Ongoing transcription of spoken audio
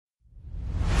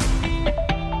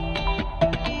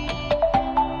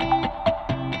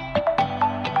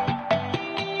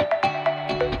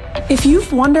If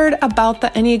you've wondered about the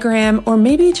Enneagram or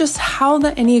maybe just how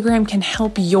the Enneagram can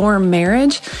help your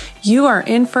marriage, you are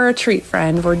in for a treat,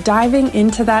 friend. We're diving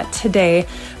into that today,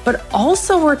 but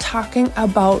also we're talking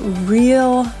about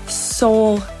real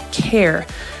soul care.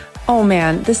 Oh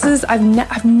man,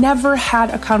 I've never had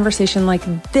a conversation like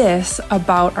this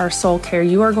about our soul care.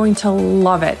 You are going to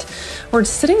love it. We're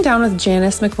sitting down with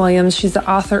Janice McWilliams. She's the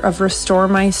author of Restore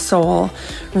My Soul,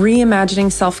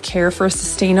 Reimagining Self-Care for a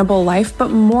Sustainable Life. But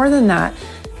more than that,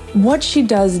 what she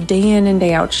does day in and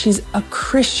day out, she's a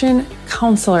Christian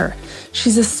counselor.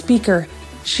 She's a speaker.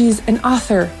 She's an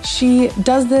author. She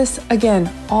does this,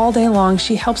 again, all day long.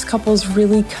 She helps couples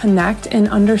really connect and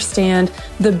understand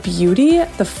the beauty,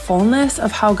 the fullness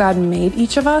of how God made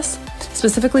each of us,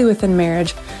 specifically within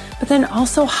marriage, but then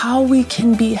also how we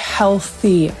can be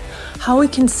healthy, how we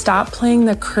can stop playing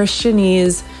the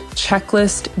Christianese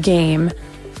checklist game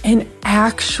and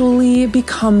actually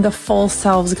become the full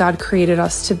selves God created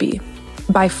us to be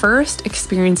by first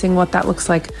experiencing what that looks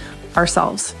like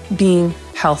ourselves, being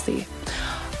healthy.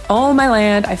 Oh my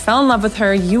land, I fell in love with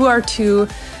her. You are too.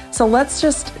 So let's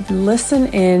just listen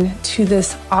in to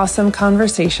this awesome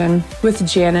conversation with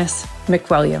Janice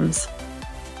McWilliams.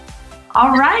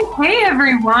 All right. Hey,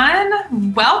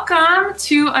 everyone. Welcome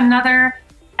to another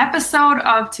episode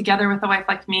of Together with a Wife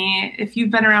Like Me. If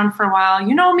you've been around for a while,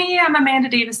 you know me. I'm Amanda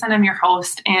Davison. I'm your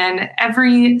host. And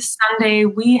every Sunday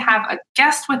we have a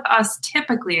guest with us,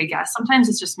 typically a guest. Sometimes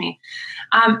it's just me.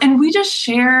 And we just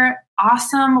share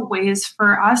awesome ways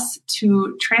for us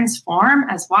to transform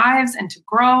as wives and to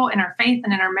grow in our faith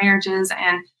and in our marriages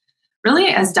and really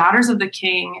as daughters of the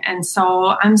King. And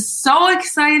so I'm so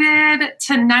excited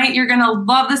tonight. You're going to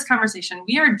love this conversation.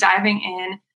 We are diving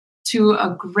in to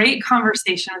a great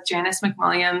conversation with Janice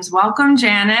McWilliams. Welcome,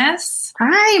 Janice.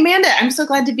 Hi, Amanda. I'm so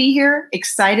glad to be here.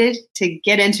 Excited to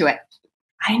get into it.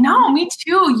 I know, me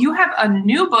too. You have a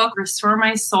new book, Restore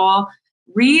My Soul,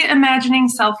 Reimagining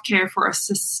Self-Care for a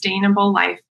Sustainable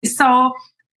Life. So,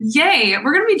 yay,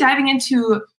 we're going to be diving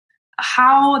into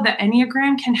how the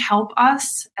Enneagram can help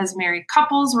us as married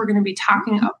couples. We're going to be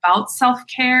talking about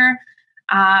self-care,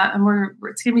 and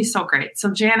it's going to be so great.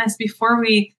 So, Janice, before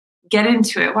we get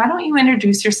into it, why don't you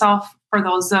introduce yourself for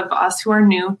those of us who are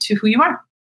new to who you are?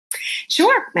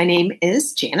 Sure. My name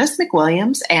is Janice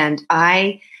McWilliams, and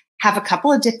I have a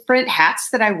couple of different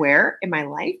hats that I wear in my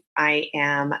life. I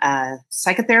am a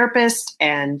psychotherapist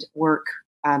and work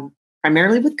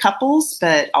primarily with couples,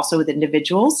 but also with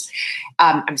individuals.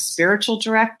 I'm a spiritual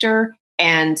director.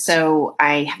 And so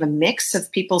I have a mix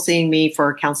of people seeing me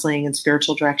for counseling and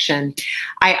spiritual direction.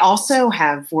 I also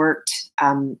have worked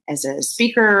as a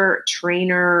speaker,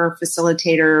 trainer,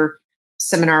 facilitator,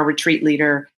 seminar retreat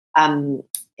leader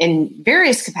in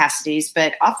various capacities,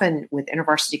 but often with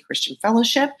InterVarsity Christian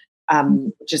Fellowship,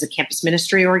 which is a campus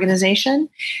ministry organization.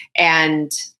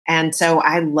 And so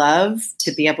I love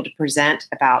to be able to present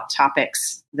about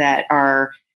topics that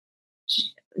are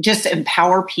just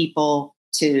empower people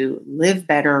to live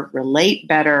better, relate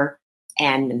better,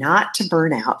 and not to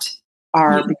burn out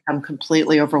or become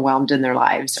completely overwhelmed in their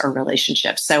lives or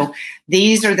relationships. So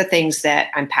these are the things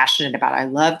that I'm passionate about. I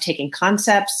love taking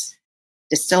concepts,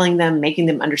 distilling them, making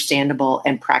them understandable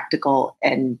and practical,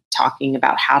 and talking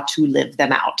about how to live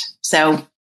them out. So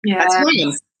that's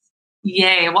me.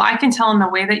 Yay. Well, I can tell in the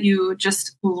way that you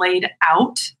just laid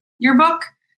out your book,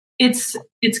 it's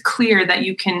clear that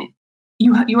you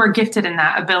are gifted in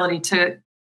that ability to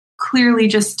clearly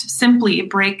just simply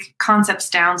break concepts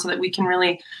down so that we can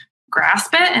really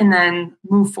grasp it and then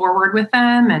move forward with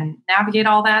them and navigate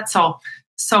all that. So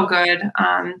good.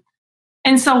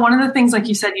 And so one of the things, like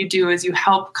you said, you do is you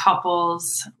help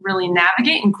couples really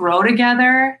navigate and grow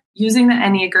together using the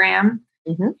Enneagram.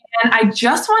 Mm-hmm. And I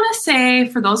just want to say,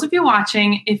 for those of you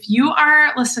watching, if you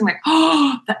are listening like,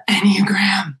 oh, the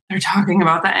Enneagram, they're talking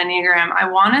about the Enneagram, I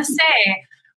want to say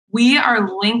we are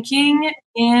linking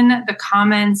in the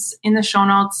comments, in the show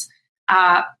notes,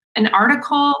 an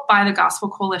article by the Gospel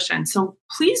Coalition. So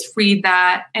please read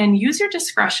that and use your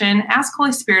discretion, ask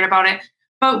Holy Spirit about it.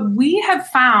 But we have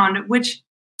found, which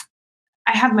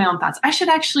I have my own thoughts. I should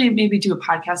actually maybe do a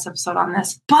podcast episode on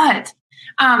this, but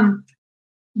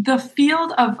the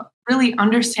field of really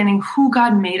understanding who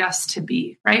God made us to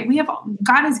be, right?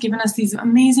 God has given us these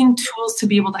amazing tools to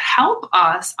be able to help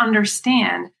us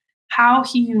understand how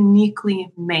he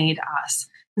uniquely made us.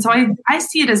 And so I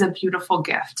see it as a beautiful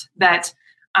gift that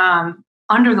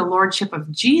under the lordship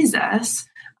of Jesus,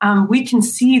 we can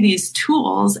see these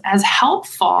tools as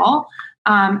helpful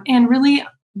and really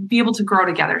be able to grow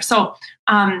together. So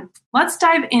let's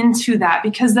dive into that,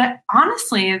 because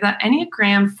honestly, the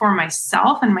Enneagram for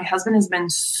myself and my husband has been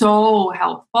so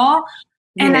helpful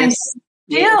And I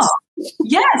Yes. still,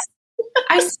 yes,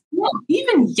 I still,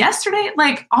 even yesterday,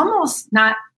 like almost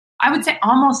not, I would say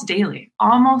almost daily,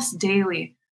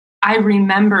 I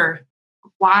remember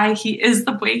why he is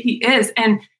the way he is.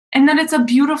 And that it's a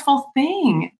beautiful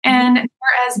thing. And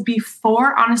whereas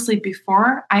before, honestly,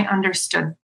 before I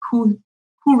understood who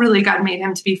really God made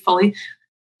him to be fully,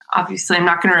 obviously I'm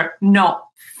not going to know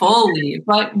fully,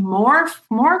 but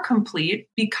more complete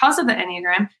because of the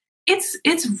Enneagram.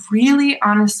 It's really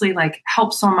honestly like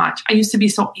helped so much. I used to be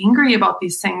so angry about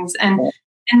these things. And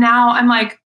now I'm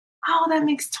like, oh, that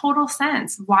makes total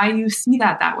sense why you see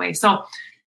that way. So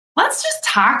let's just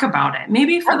talk about it.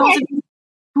 Maybe for those of you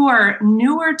who are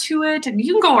newer to it,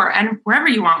 you can go wherever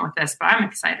you want with this, but I'm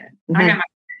excited.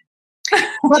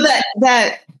 Well,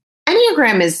 the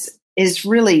Enneagram is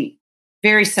really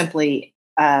very simply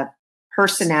a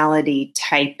personality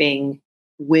typing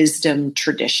wisdom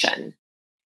tradition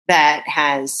that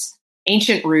has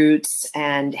ancient roots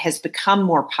and has become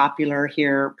more popular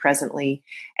here presently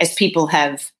as people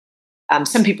have,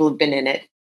 some people have been in it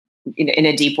in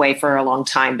a deep way for a long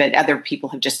time, but other people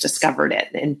have just discovered it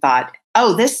and thought,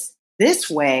 oh, this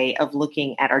way of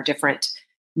looking at our different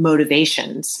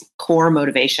motivations, core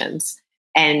motivations,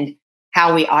 and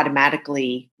how we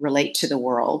automatically relate to the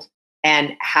world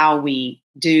and how we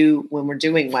do when we're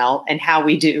doing well and how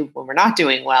we do when we're not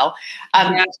doing well.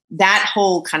 That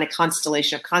whole kind of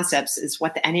constellation of concepts is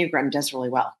what the Enneagram does really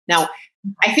well. Now,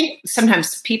 I think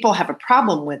sometimes people have a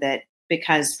problem with it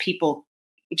because people,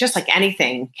 just like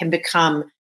anything, can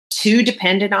become too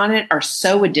dependent on it or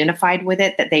so identified with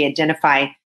it that they identify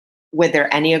with their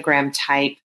Enneagram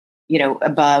type,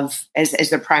 above as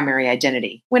their primary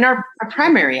identity. When our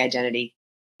primary identity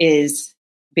is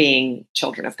being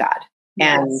children of God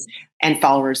and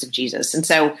followers of Jesus. And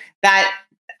so that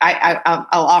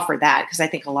I'll offer that because I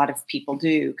think a lot of people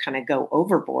do kind of go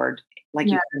overboard, like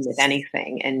you can with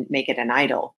anything, and make it an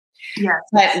idol. Yes.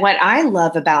 But what I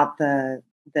love about the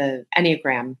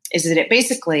Enneagram is that it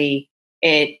basically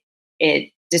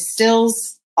it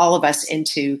distills all of us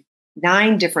into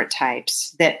 9 different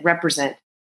types that represent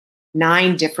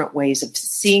 9 different ways of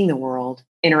seeing the world,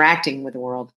 interacting with the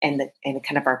world, and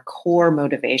kind of our core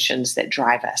motivations that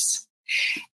drive us.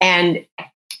 And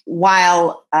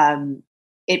while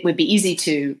it would be easy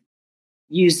to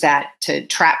use that to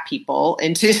trap people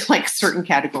into like certain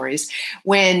categories,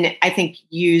 when I think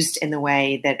used in the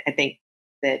way that I think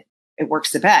that it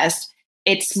works the best,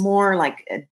 it's more like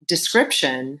a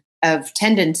description of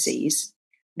tendencies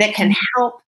that can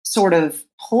help sort of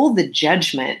pull the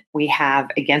judgment we have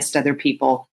against other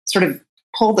people, sort of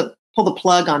pull the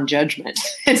plug on judgment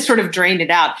and sort of drain it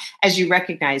out as you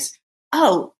recognize,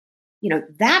 oh,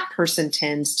 that person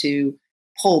tends to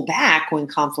pull back when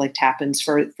conflict happens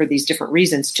for these different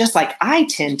reasons, just like I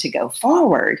tend to go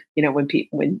forward,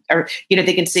 when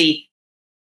they can see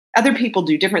other people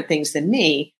do different things than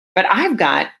me, but I've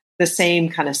got the same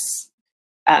kind of,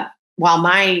 while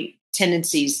my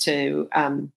tendencies to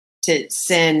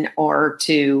sin or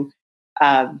to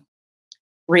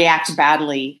react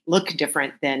badly look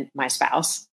different than my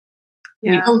spouse.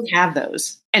 We both have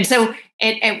those. And so,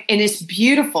 and it's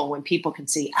beautiful when people can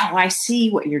see, oh, I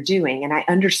see what you're doing and I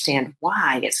understand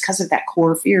why. It's because of that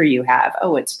core fear you have.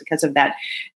 Oh, it's because of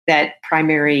that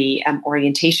primary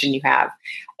orientation you have.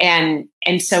 And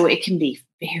so it can be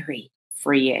very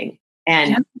freeing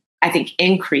and I think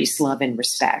increase love and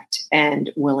respect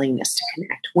and willingness to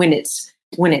connect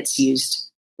when it's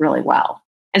used really well.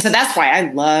 And so that's why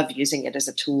I love using it as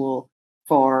a tool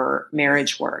for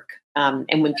marriage work. And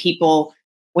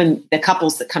when the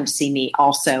couples that come to see me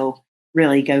also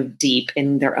really go deep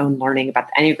in their own learning about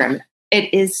the Enneagram,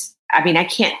 I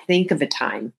can't think of a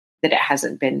time that it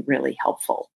hasn't been really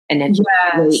helpful. And it's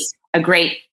really a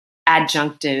great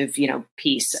adjunctive,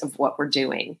 piece of what we're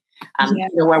doing,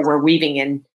 where we're weaving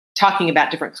in, talking about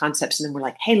different concepts. And then we're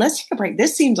like, hey, let's take a break.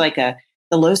 This seems like the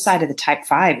low side of the type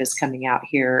 5 is coming out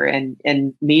here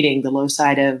and meeting the low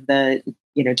side of the,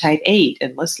 type 8.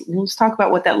 And let's talk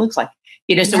about what that looks like.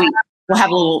 So we'll have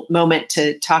a little moment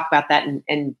to talk about that.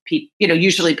 And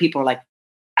usually people are like,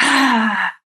 I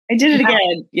did it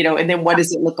again, and then what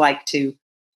does it look like to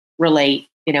relate,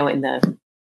 on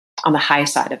the high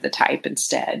side of the type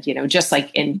instead, just like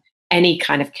in any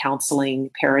kind of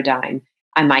counseling paradigm,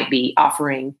 I might be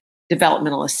offering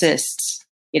developmental assists,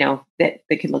 that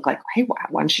could look like, hey, why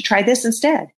don't you try this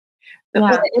instead?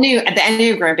 But the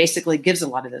Enneagram basically gives a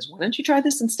lot of those. Why don't you try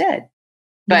this instead?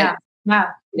 But but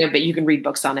you can read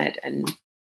books on it and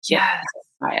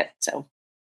try it. So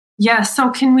so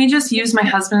can we just use my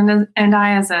husband and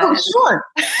I as a? Oh, sure,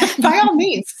 by all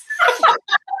means.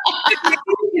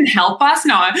 can help us.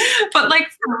 No, but like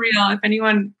for real, if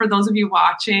anyone, for those of you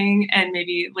watching and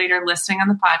maybe later listening on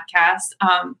the podcast,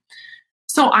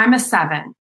 so I'm a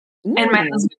 7 and my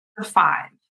husband's a 5.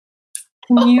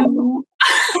 Can you,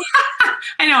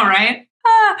 I know, right?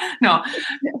 No,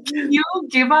 can you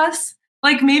give us,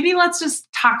 like, maybe let's just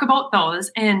talk about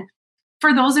those. And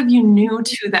for those of you new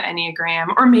to the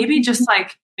Enneagram, or maybe just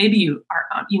like, maybe you are,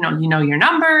 you know your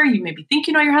number, you maybe think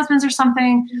you know your husband's or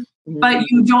something, but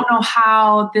you don't know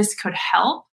how this could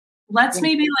help. Let's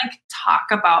maybe like talk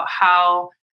about how,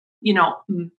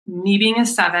 me being a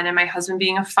 7 and my husband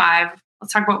being a 5,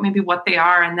 let's talk about maybe what they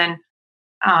are. And then,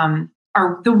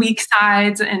 are the weak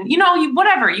sides and,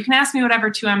 whatever, you can ask me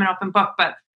whatever too. I'm an open book,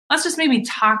 but let's just maybe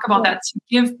talk about that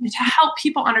to help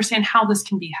people understand how this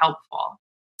can be helpful.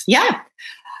 Yeah.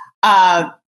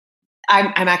 I'm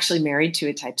actually married to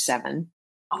a type 7.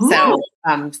 Ooh.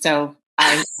 So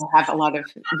I have a lot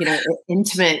of,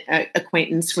 intimate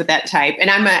acquaintance with that type, and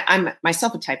I'm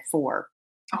myself a type 4.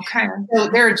 Okay. So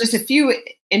there are just a few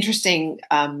interesting,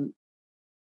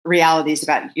 realities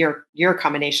about your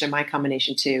combination and my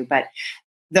combination too. But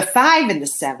the 5 and the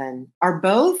 7 are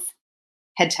both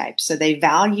head types. So they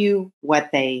value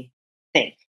what they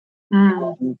think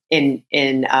in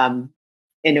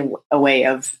a way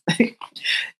of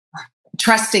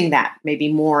trusting that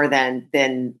maybe more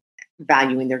than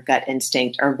valuing their gut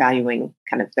instinct or valuing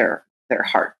kind of their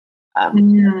heart,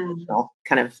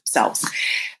 kind of selves.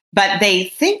 But they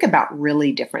think about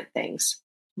really different things.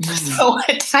 So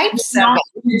a type 7.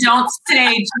 Don't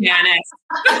say, Janice.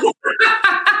 A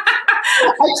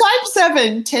type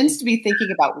 7 tends to be thinking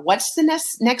about what's the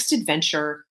next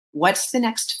adventure, what's the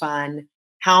next fun,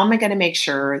 how am I going to make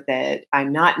sure that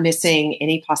I'm not missing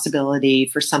any possibility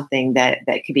for something that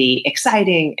could be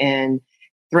exciting and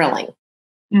thrilling,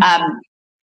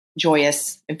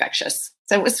 joyous, infectious.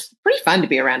 So it was pretty fun to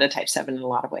be around a type 7 in a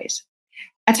lot of ways.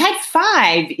 A type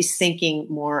 5 is thinking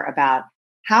more about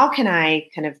how can I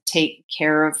kind of take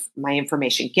care of my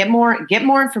information, get more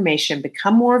information,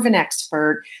 become more of an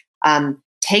expert,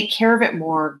 take care of it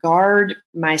more, guard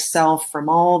myself from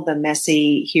all the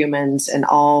messy humans and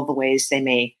all the ways they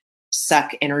may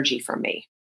suck energy from me,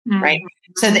 right?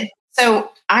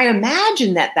 So I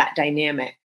imagine that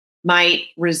dynamic might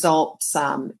result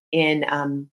some in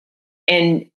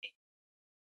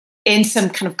some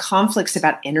kind of conflicts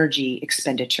about energy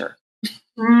expenditure.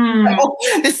 So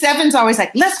the 7's always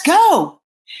like, let's go.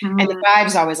 And the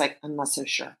 5's always like, I'm not so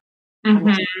sure. I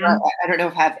don't know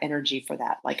if I have energy for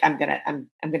that. Like I'm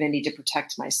gonna need to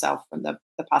protect myself from the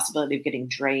possibility of getting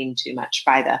drained too much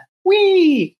by the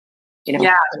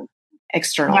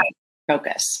external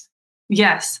focus.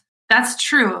 Yes, that's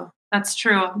true. That's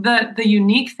true. The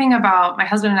unique thing about my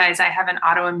husband and I is I have an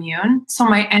autoimmune. So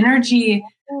my energy,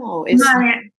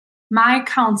 my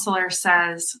counselor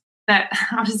says that,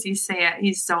 how does he say it?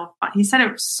 He's so fun. He said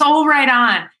it so right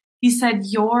on. He said,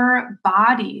 your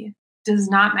body does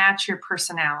not match your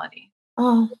personality.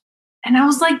 Oh. And I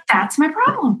was like, that's my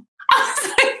problem. I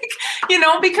was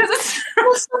like, because it's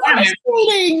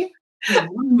frustrating.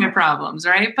 My problems,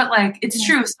 right? But like, it's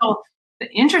true. So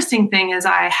the interesting thing is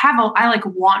I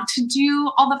want to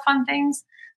do all the fun things,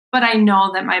 but I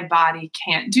know that my body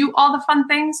can't do all the fun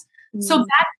things. So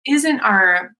that isn't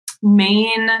our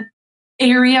main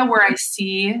area where I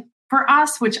see for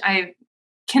us, which I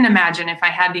can imagine if I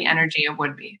had the energy, it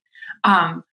would be.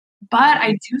 But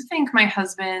I do think my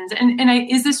husband,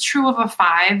 is this true of a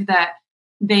 5 that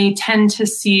they tend to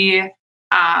see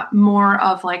more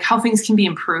of like how things can be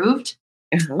improved?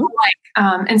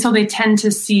 And so they tend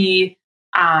to see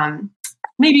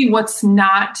maybe what's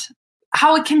not,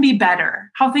 how it can be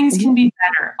better, how things can be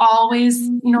better. Always,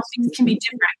 things can be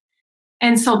different.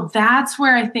 And so that's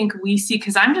where I think we see,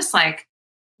 because I'm just like,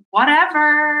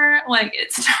 whatever, like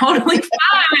it's totally fine.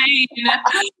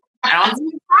 I don't see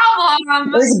a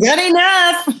problem. It's good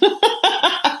enough.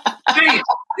 Right.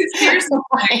 Seriously,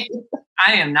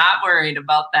 I am not worried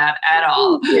about that at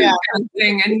all. Yeah. Kind of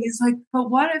thing. And he's like, but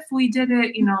what if we did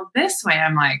it, this way?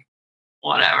 I'm like,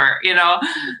 whatever,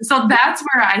 So that's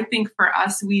where I think for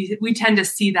us, we tend to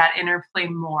see that interplay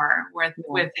more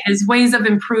with his ways of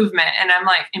improvement. And I'm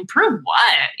like, improve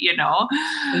what,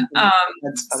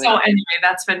 So anyway,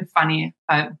 that's been funny,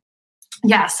 but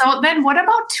yeah. So then what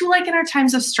about too, like in our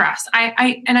times of stress,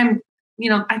 I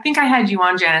think I had you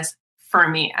on, Janice, for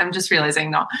me. I'm just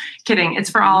realizing, no, kidding. It's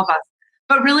for all of us.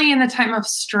 But really in the time of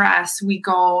stress, we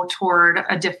go toward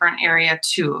a different area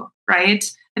too, right?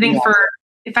 I think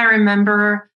if I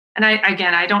remember, and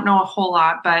I don't know a whole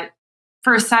lot, but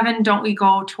for a 7, don't we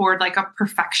go toward like a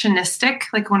perfectionistic,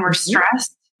 like when we're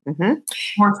stressed,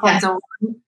 more towards a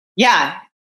 1? Yeah.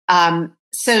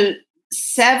 So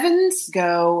sevens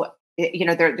go,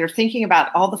 they're thinking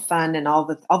about all the fun and all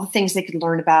the things they could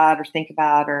learn about or think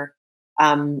about, or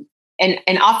and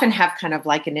often have kind of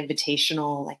like an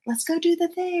invitational, like, let's go do the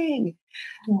thing.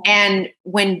 Mm-hmm. And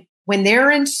when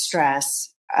they're in stress,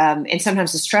 and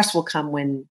sometimes the stress will come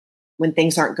when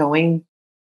things aren't going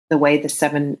the way the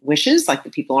seven wishes, like the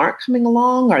people aren't coming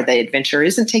along or the adventure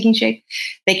isn't taking shape,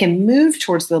 they can move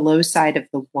towards the low side of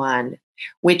the one,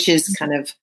 which is kind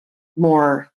of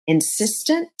more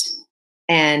insistent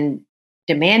and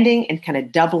demanding and kind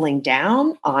of doubling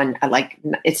down on, like,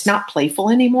 it's not playful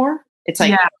anymore. It's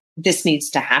like, this needs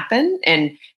to happen,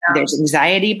 and there's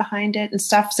anxiety behind it and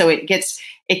stuff. So it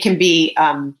can be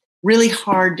really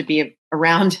hard to be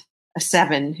around a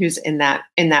seven who's in that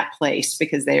place,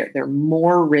 because they're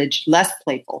more rigid, less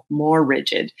playful, more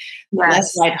rigid,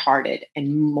 less lighthearted,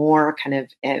 and more kind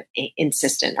of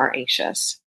insistent or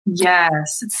anxious.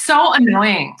 Yes, it's so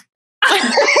annoying. Hey,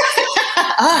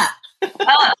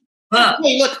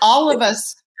 look, all of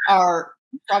us are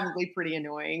probably pretty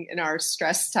annoying in our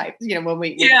stress type. When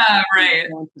we go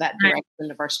into that direction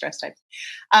of our stress types.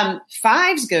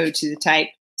 Fives go to the type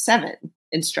 7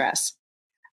 in stress.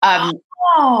 But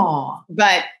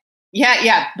but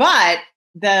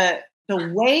the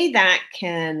way that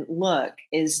can look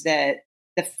is that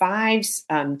the fives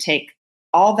take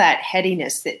all that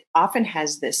headiness that often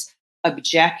has this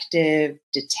objective,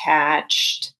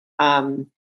 detached,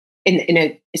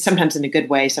 sometimes in a good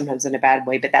way, sometimes in a bad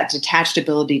way, but that detached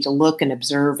ability to look and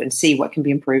observe and see what can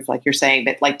be improved, like you're saying,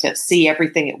 but like to see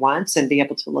everything at once and be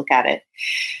able to look at it.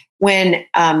 When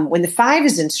the 5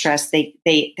 is in stress,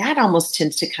 that almost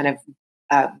tends to kind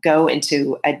of go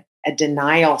into a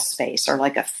denial space, or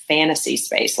like a fantasy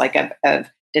space, like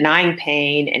of denying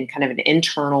pain and kind of an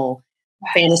internal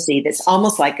fantasy that's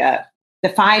almost like the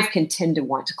 5 can tend to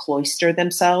want to cloister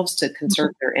themselves to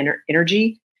conserve their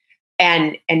energy.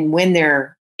 And when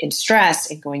they're in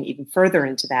stress and going even further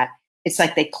into that, it's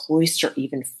like they cloister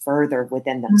even further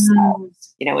within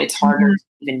themselves. It's harder to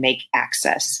even make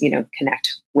access,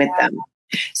 connect with them.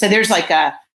 So there's like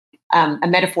a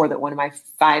metaphor that one of my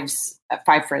five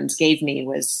friends gave me,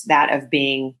 was that of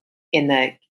being in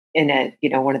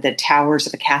one of the towers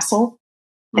of a castle.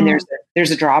 And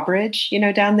there's a drawbridge,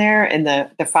 down there. And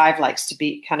the 5 likes to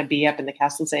be up in the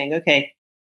castle saying, okay,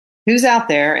 who's out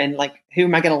there, and like, who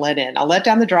am I going to let in? I'll let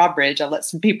down the drawbridge. I'll let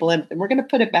some people in, and we're going to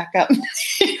put it back up.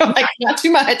 Like, not too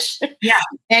much. Yeah.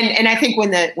 And I think when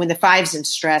the 5's in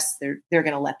stress, they're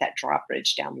going to let that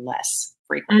drawbridge down less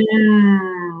frequently.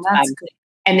 That's good.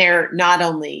 And they're not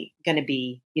only going to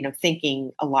be,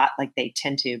 thinking a lot like they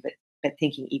tend to, but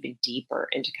thinking even deeper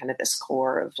into kind of this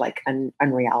core of like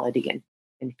unreality and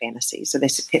fantasy. So they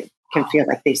can feel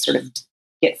like they sort of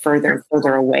get further and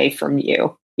further away from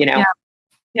you, Yeah.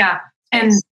 Yeah.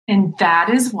 And that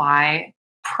is why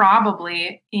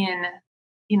probably in,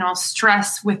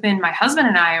 stress within my husband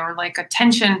and I, or like a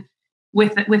tension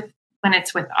with when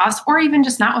it's with us, or even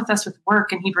just not with us, with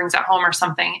work, and he brings it home or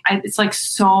something, it's like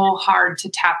so hard to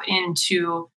tap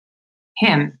into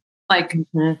him. Like,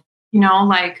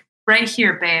 like right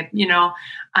here, babe,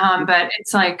 but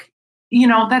it's like,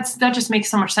 that just makes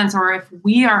so much sense. Or if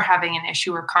we are having an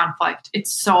issue or conflict,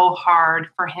 it's so hard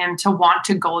for him to want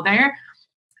to go there.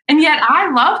 And yet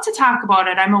I love to talk about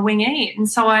it. I'm a wing 8. And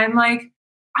so I'm like,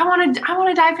 I want to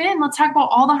dive in. Let's talk about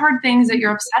all the hard things that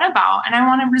you're upset about. And I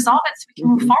want to resolve it so we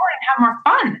can move forward and have more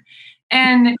fun.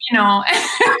 And,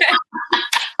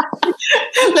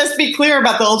 let's be clear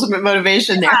about the ultimate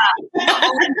motivation there.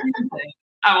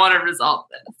 I want to resolve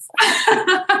this.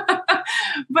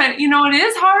 But, it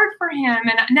is hard for him.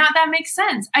 And now that makes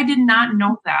sense. I did not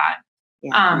know that.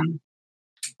 Yeah.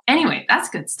 Anyway, that's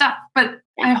good stuff. But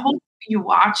I hope you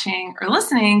watching or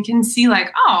listening can see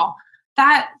like, oh,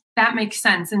 that makes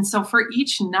sense. And so for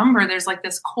each number, there's like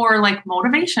this core like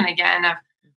motivation again of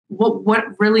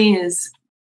what really is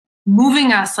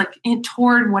moving us like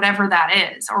toward whatever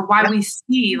that is, or why we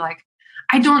see like,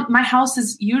 my house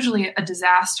is usually a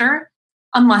disaster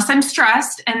unless I'm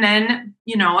stressed. And then,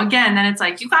 again, then it's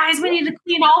like, you guys, we need to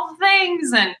clean all the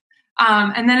things. And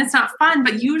then it's not fun,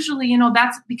 but usually,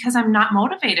 that's because I'm not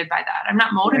motivated by that. I'm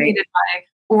not motivated by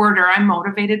order. I'm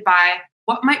motivated by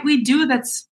what might we do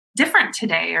that's different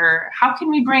today, or how can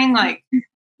we bring like,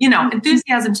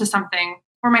 enthusiasm to something,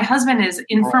 where my husband is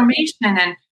information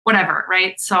and whatever.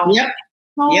 Right. So,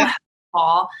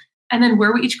 helpful. And then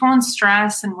where we each go in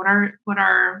stress, and what are,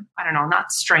 I don't know,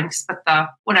 not strengths, but the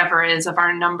whatever is of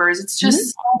our numbers. It's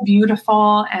just so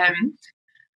beautiful. And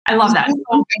I love that.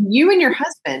 So, you and your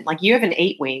husband, like you have an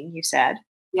 8 wing, you said.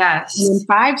 Yes. And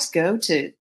 5s go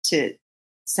to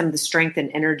some of the strength and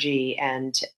energy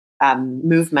and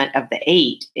movement of the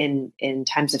 8 in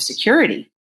times of security.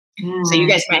 So you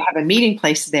guys might have a meeting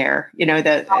place there, in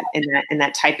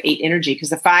that type 8 energy, because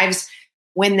the 5s,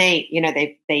 when they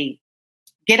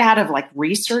get out of like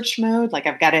research mode, like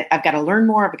I've got to learn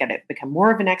more, I've got to become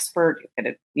more of an expert,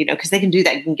 because they can do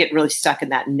that. You can get really stuck in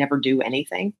that and never do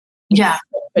anything. Yeah.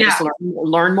 But just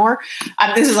learn more.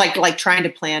 This is like trying to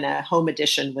plan a home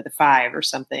edition with a 5 or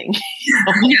something.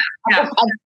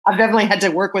 I've definitely had to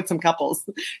work with some couples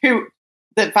who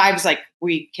the 5's like,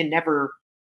 we can never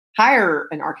hire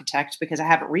an architect because I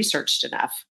haven't researched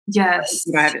enough. Yes.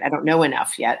 I don't know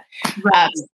enough yet.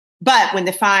 Right. But when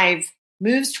the 5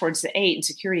 moves towards the 8 in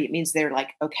security, it means they're like,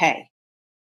 okay,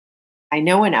 I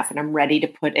know enough and I'm ready to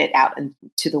put it out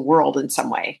into the world in some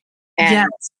way.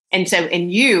 And so,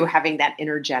 you having that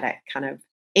energetic kind of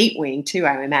 8 wing too,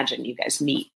 I imagine you guys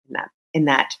meet in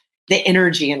that the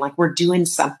energy and like, we're doing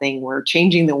something, we're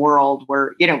changing the world.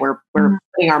 We're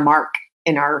putting our mark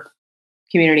in our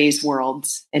communities,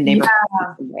 worlds, and neighborhoods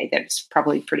in a way that's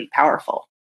probably pretty powerful.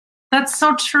 That's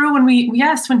so true. When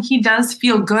he does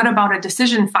feel good about a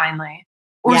decision finally,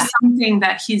 or something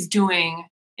that he's doing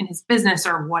in his business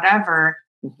or whatever.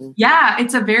 Mm-hmm. Yeah,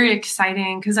 it's a very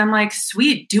exciting, because I'm like,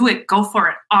 sweet, do it, go for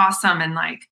it, awesome, and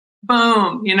like,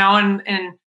 boom,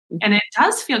 and it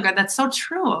does feel good. That's so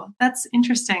true. That's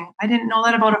interesting. I didn't know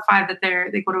that about a 5, that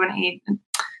they go to an 8.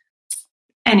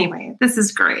 Anyway, this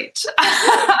is great.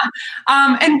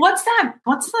 And what's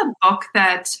the book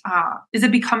that is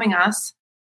it Becoming Us?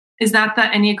 Is that the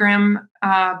Enneagram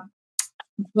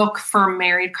book for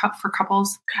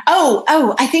couples?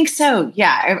 Oh, I think so.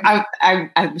 Yeah,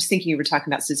 I was thinking you were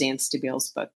talking about Suzanne Stabille's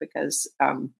book, because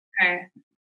The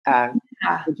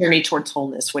Journey Towards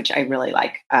Wholeness, which I really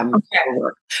like.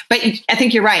 Work. But I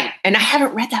think you're right, and I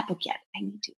haven't read that book yet. I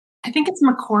need to. I think it's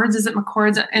McCord's. Is it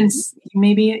McCord's? And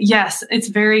maybe, yes, it's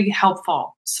very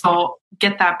helpful. So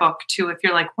get that book too. If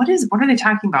you're like, what are they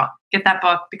talking about? Get that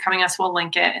book, Becoming Us. We'll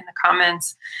link it in the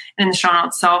comments and in the show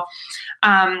notes. So,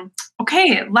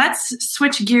 okay, let's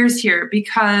switch gears here,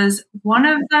 because I want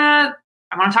to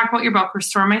talk about your book,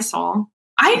 Restore My Soul.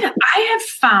 I have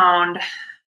found,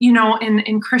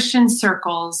 in Christian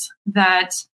circles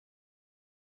that,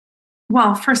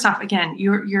 well, first off, again,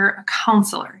 you're a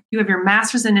counselor. You have your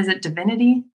master's in, is it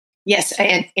divinity? Yes,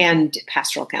 and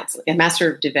pastoral counseling, a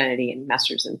master of divinity and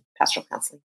master's in pastoral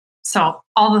counseling. So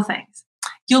all the things.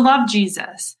 You love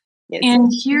Jesus. Yes.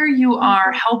 And here you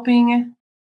are helping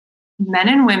men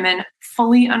and women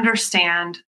fully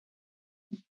understand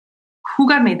who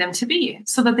God made them to be,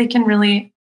 so that they can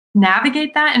really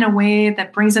navigate that in a way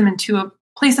that brings them into a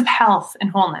place of health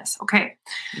and wholeness. Okay.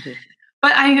 Mm-hmm.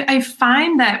 But I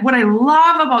find that what I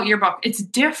love about your book, it's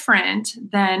different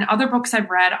than other books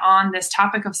I've read on this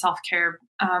topic of self-care,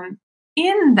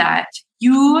 in that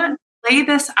you lay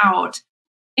this out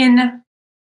in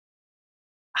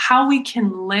how we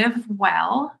can live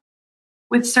well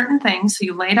with certain things. So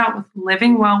you laid out with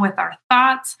living well with our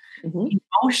thoughts, mm-hmm.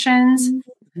 emotions,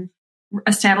 mm-hmm.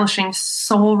 establishing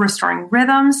soul restoring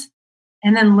rhythms,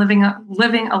 and then living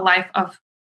a life of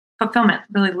fulfillment,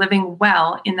 really living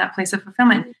well in that place of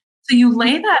fulfillment. So you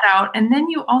lay that out, and then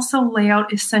you also lay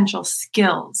out essential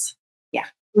skills. Yeah.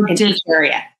 In each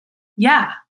area.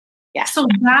 Yeah. Yeah. So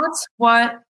that's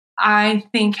what I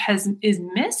think is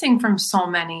missing from so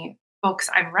many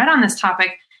books I've read on this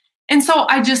topic. And so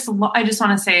I just want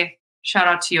to say shout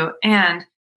out to you. And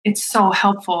it's so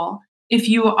helpful if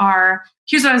you are,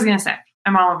 here's what I was going to say.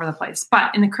 I'm all over the place,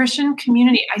 but in the Christian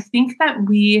community, I think that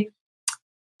we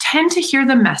tend to hear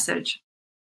the message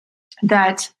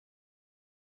that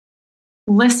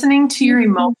listening to your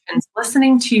emotions,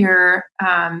 listening to your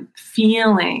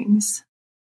feelings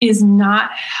is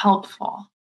not helpful.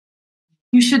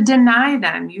 You should deny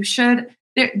them.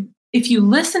 If you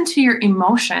listen to your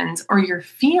emotions or your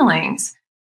feelings,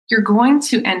 you're going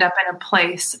to end up in a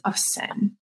place of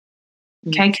sin.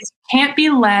 Okay, because you can't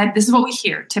be led. This is what we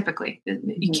hear typically.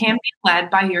 You can't be led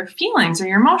by your feelings or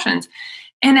your emotions.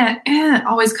 And it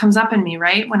always comes up in me,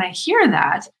 right, when I hear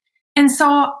that. And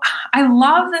so I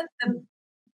love that the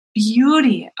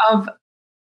beauty of,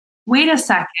 wait a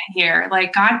second here,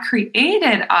 like God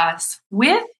created us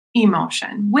with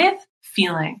emotion, with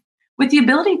feeling, with the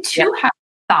ability to have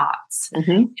thoughts.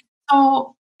 Mm-hmm.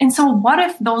 So what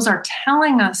if those are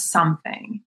telling us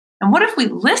something? And what if we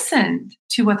listened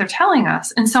to what they're telling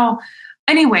us? And so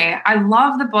anyway, I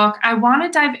love the book. I want to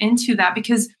dive into that,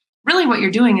 because really what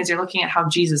you're doing is you're looking at how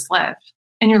Jesus lived,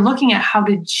 and you're looking at how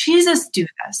did Jesus do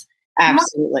this?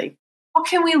 Absolutely. What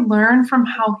can we learn from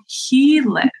how he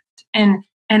lived and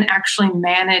actually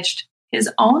managed his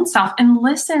own self and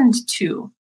listened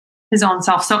to his own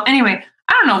self? So anyway,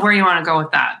 I don't know where you want to go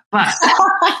with that, but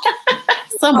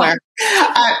somewhere.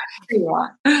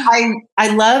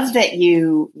 I love that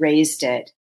you raised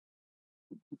it.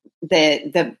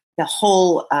 The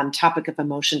whole topic of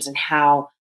emotions and how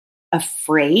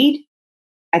afraid,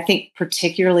 I think,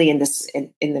 particularly in this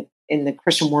in the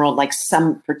Christian world, like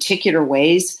some particular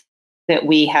ways that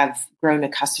we have grown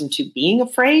accustomed to being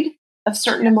afraid of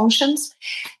certain emotions.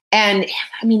 And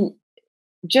I mean,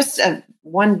 just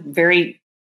one very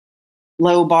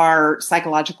low bar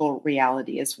psychological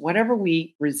reality is whatever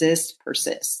we resist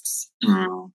persists.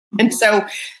 Mm-hmm. And so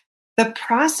the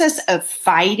process of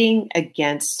fighting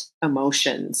against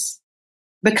emotions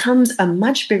becomes a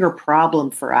much bigger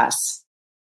problem for us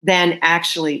than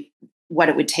actually what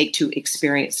it would take to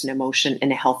experience an emotion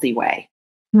in a healthy way.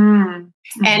 Mm-hmm.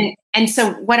 And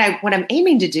so what I'm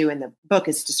aiming to do in the book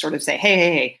is to sort of say,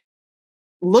 hey,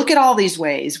 look at all these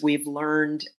ways we've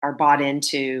learned or bought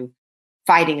into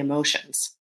fighting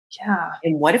emotions. Yeah.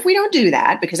 And what if we don't do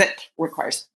that? Because it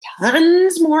requires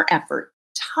tons more effort,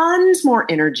 tons more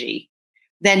energy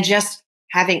than just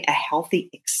having a healthy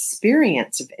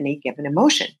experience of any given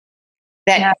emotion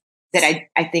that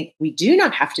I think we do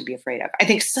not have to be afraid of. I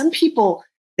think some people,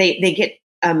 they get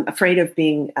afraid of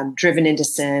being driven into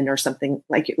sin or something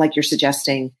like you're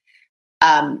suggesting,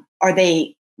 or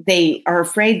they are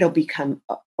afraid they'll become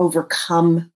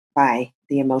overcome by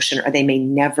the emotion, or they may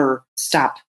never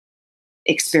stop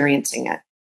experiencing it.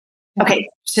 Okay,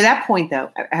 to that point,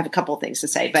 though, I have a couple of things to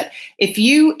say. But if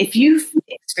you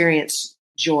experience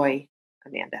joy,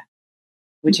 Amanda,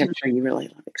 which I'm sure you really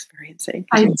love experiencing,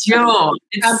 I do.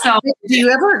 It's do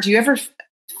you ever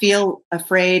feel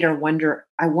afraid or wonder?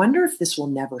 I wonder if this will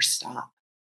never stop.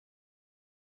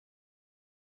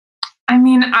 I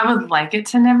mean, I would like it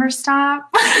to never stop.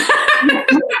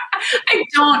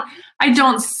 I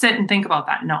don't sit and think about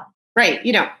that. No. Right.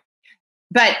 You know,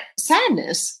 but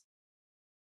sadness,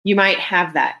 you might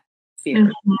have that fear.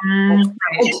 Mm-hmm.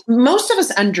 Right. Most of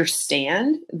us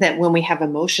understand that when we have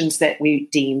emotions that we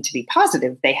deem to be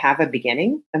positive, they have a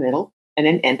beginning, a middle, and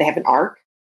an end. They have an arc,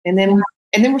 and then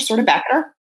we're sort of back at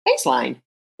our baseline.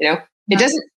 You know,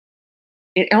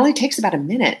 it only takes about a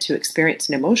minute to experience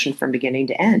an emotion from beginning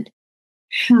to end.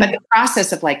 Mm-hmm. But the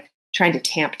process of like trying to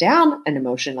tamp down an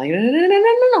emotion, like, no,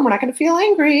 we're not going to feel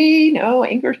angry. No,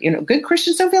 anger, good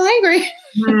Christians don't feel angry.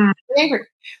 Mm-hmm. Angry.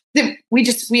 Then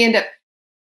we end up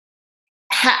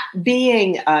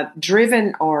being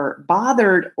driven or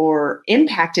bothered or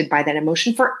impacted by that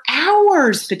emotion for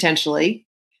hours potentially,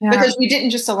 because we didn't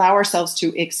just allow ourselves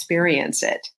to experience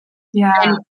it.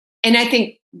 Yeah. And I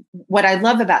think what I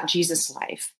love about Jesus'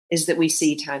 life is that we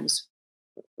see times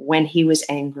when he was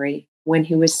angry, when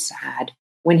he was sad,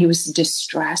 when he was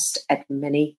distressed at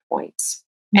many points.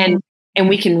 Mm-hmm. And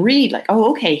we can read like,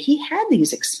 oh, okay, he had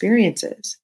these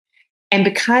experiences. And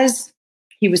because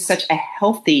he was such a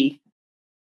healthy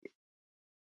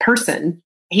person,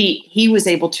 he was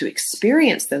able to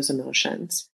experience those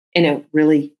emotions in a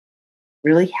really,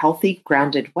 really healthy,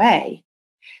 grounded way,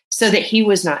 so that he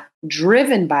was not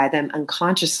driven by them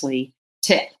unconsciously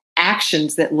to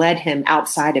actions that led him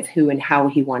outside of who and how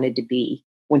he wanted to be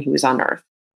when he was on earth.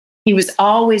 He was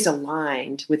always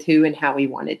aligned with who and how he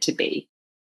wanted to be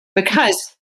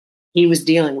because he was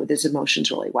dealing with his emotions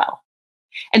really well.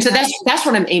 And so that's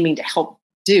what I'm aiming to help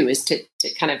do, is to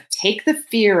kind of take the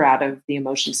fear out of the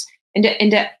emotions and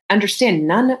to understand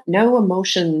no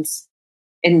emotions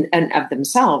in of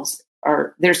themselves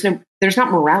there's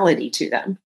not morality to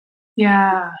them.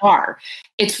 Yeah.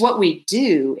 It's what we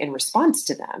do in response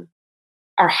to them,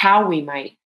 or how we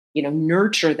might,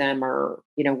 nurture them, or,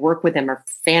 work with them, or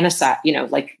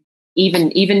fantasize, like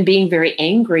even being very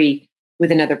angry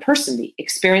with another person, the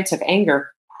experience of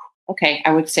anger. Okay,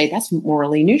 I would say that's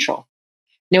morally neutral.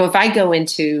 Now, if I go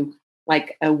into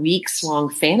like a weeks long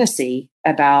fantasy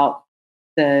about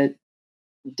the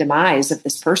demise of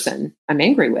this person I'm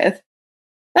angry with,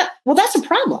 that's a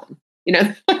problem.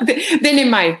 Then in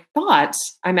my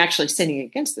thoughts, I'm actually sinning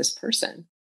against this person.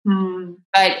 Mm.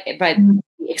 But the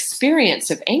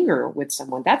experience of anger with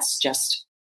someone, that's just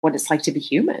what it's like to be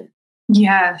human.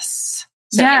 Yes.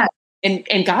 So, yeah.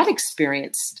 And God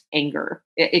experiences anger,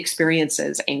 and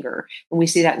we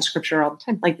see that in Scripture all the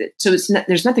time. Like that, so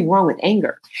there's nothing wrong with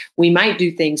anger. We might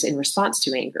do things in response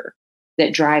to anger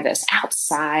that drive us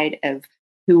outside of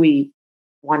who we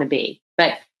want to be,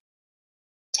 but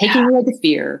taking away the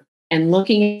fear and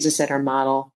looking at Jesus at our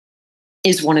model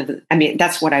is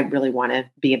that's what I really want to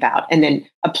be about. And then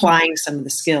applying some of the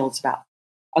skills about,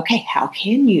 okay, how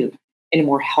can you, in a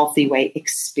more healthy way,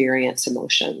 experience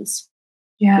emotions?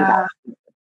 Yeah.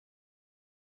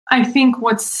 I think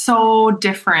what's so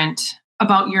different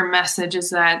about your message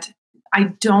is that I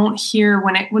don't hear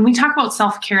when we talk about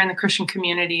self-care in the Christian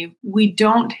community,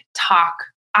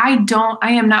 I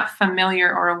am not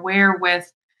familiar or aware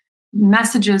with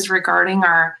messages regarding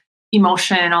our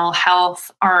emotional health,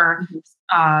 our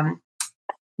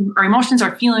emotions,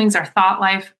 our feelings, our thought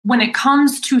life when it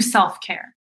comes to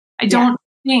self-care. I don't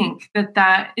think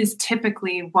that is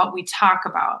typically what we talk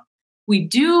about. We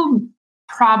do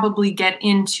probably get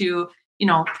into,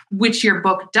 which your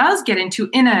book does get into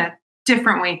in a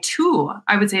different way too.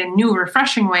 I would say a new,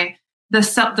 refreshing way, the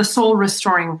soul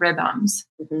restoring rhythms.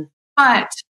 Mm-hmm.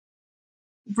 But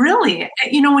really,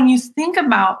 when you think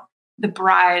about the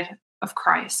bride of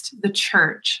Christ, the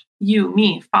church, you,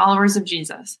 me, followers of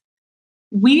Jesus,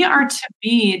 we are to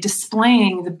be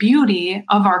displaying the beauty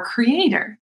of our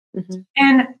Creator. Mm-hmm.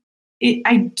 And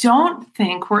I don't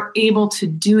think we're able to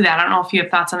do that. I don't know if you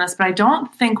have thoughts on this, but I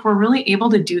don't think we're really able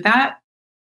to do that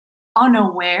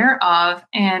unaware of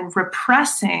and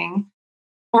repressing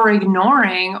or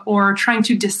ignoring or trying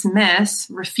to dismiss,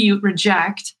 refute,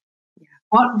 reject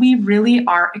what we really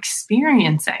are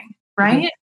experiencing, right?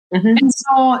 Mm-hmm. And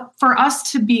so for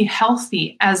us to be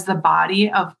healthy as the body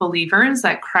of believers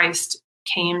that Christ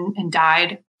came and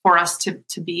died for us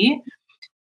to be,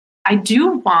 I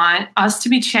do want us to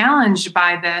be challenged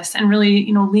by this and really,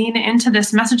 lean into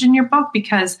this message in your book,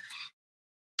 because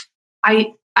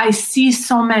I see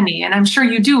so many, and I'm sure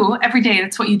you do every day.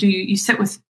 That's what you do. You sit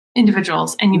with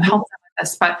individuals and you help them with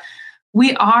this, but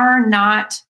we are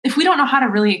not, if we don't know how to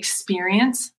really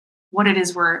experience what it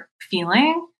is we're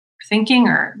feeling, thinking,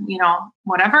 or,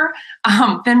 whatever,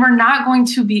 then we're not going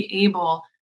to be able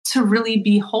to really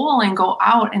be whole and go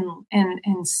out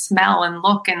and smell and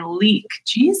look and leak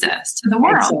Jesus to the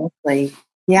world. Exactly.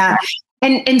 Yeah.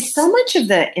 And so much of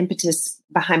the impetus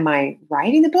behind my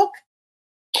writing the book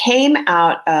came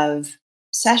out of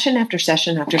session after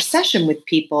session after session with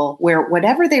people where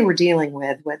whatever they were dealing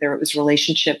with, whether it was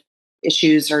relationship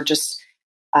issues or just,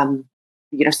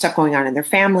 stuff going on in their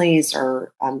families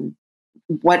or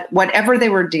whatever they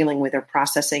were dealing with or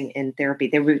processing in therapy,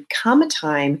 there would come a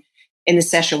time in the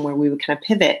session where we would kind of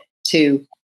pivot to,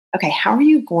 okay, how are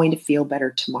you going to feel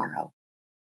better tomorrow?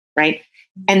 Right.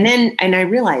 And I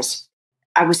realized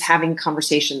I was having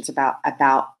conversations about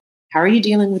how are you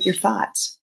dealing with your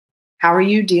thoughts? How are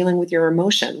you dealing with your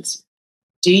emotions?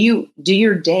 Do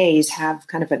your days have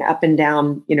kind of an up and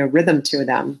down, rhythm to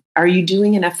them? Are you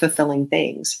doing enough fulfilling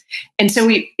things? And so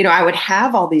I would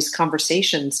have all these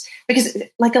conversations because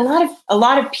like a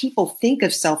lot of people think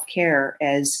of self-care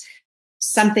as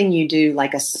something you do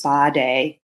like a spa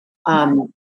day.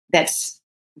 That's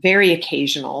very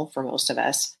occasional for most of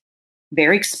us,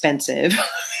 very expensive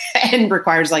and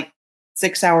requires like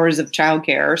 6 hours of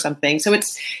childcare or something. So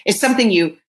it's something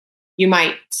you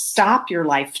might stop your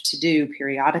life to do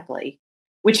periodically,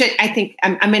 which I think,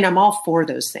 I'm all for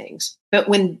those things. But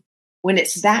when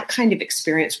it's that kind of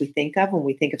experience we think of when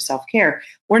we think of self-care,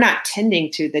 we're not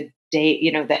tending to the day,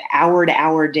 the hour to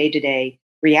hour, day to day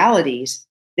realities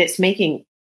that's making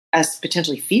us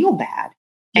potentially feel bad.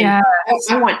 And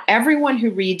I want everyone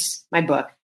who reads my book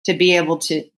to be able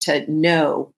to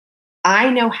know,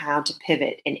 I know how to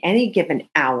pivot in any given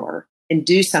hour and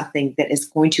do something that is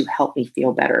going to help me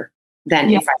feel better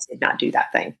than if I did not do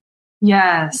that thing.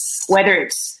 Yes. Whether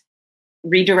it's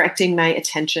redirecting my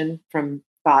attention from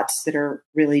thoughts that are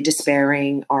really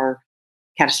despairing or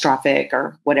catastrophic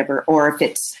or whatever, or if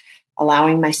it's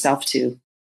allowing myself to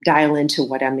dial into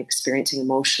what I'm experiencing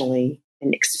emotionally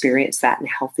and experience that in a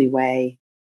healthy way.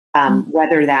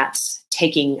 Whether that's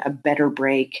taking a better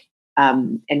break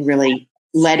and really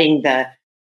letting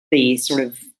the sort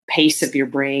of pace of your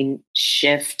brain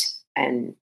shift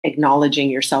and acknowledging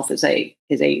yourself as a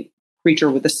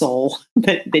creature with a soul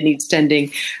that needs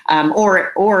tending,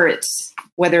 or it's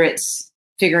whether it's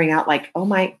figuring out like, oh,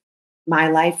 my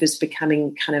life is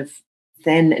becoming kind of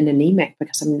thin and anemic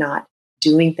because I'm not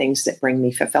doing things that bring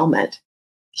me fulfillment.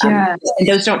 And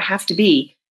those don't have to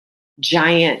be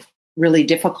giant, really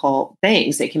difficult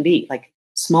things. They can be like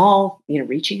small,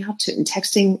 reaching out to and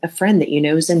texting a friend that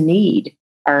is in need.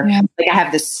 Or like I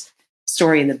have this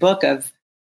story in the book of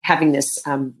having this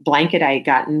blanket I had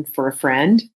gotten for a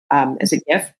friend as a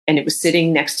gift, and it was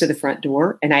sitting next to the front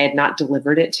door, and I had not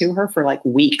delivered it to her for like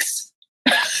weeks.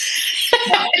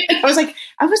 I was like,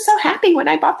 I was so happy when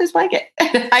I bought this blanket.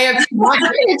 I have not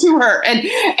given it to her,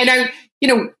 and I,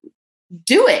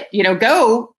 do it,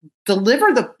 go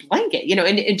deliver the blanket,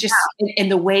 and it just in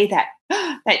the way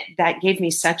that gave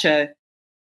me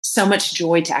so much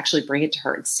joy to actually bring it to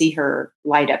her and see her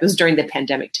light up. It was during the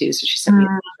pandemic too. So she sent me a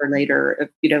picture later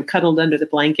of, cuddled under the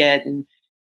blanket. And,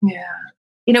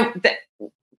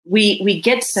 we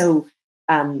get so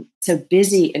so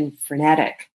busy and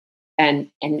frenetic and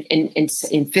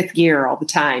in fifth gear all the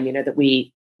time, that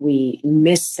we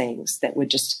miss things that would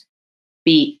just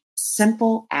be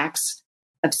simple acts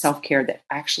of self-care that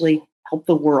actually help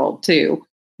the world too.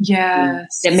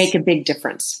 Yes. That make a big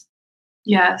difference.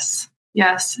 Yes.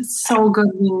 Yes. It's so good.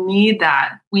 We need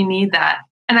that.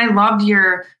 And I loved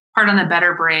your part on the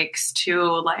better breaks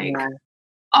too. Like,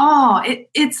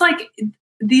 it's like,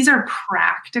 these are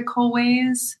practical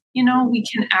ways, we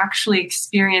can actually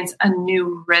experience a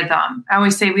new rhythm. I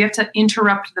always say we have to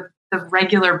interrupt the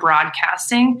regular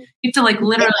broadcasting. You have to like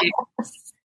literally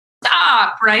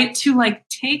stop, right? To like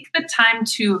take the time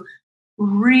to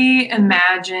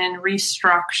reimagine,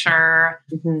 restructure,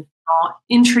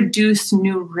 introduce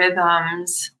new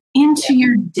rhythms into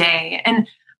your day. And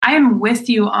I am with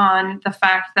you on the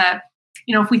fact that,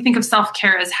 if we think of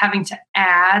self-care as having to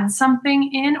add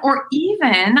something in, or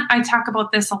even I talk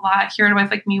about this a lot here at A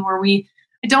Wife Like Me, where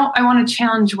I want to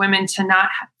challenge women to not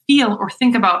feel or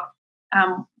think about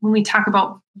when we talk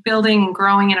about building and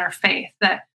growing in our faith,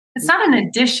 that it's not an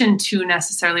addition to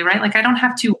necessarily, right? Like I don't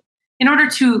have to, in order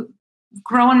to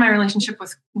grow in my relationship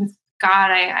with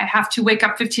God, I have to wake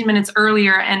up 15 minutes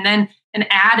earlier and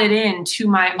add it in to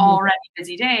my already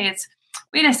busy day. It's,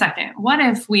 wait a second, what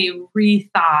if we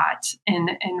rethought and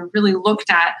really looked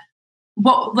at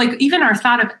what, like even our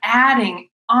thought of adding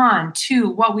on to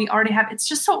what we already have, it's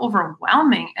just so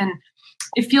overwhelming. And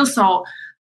it feels so,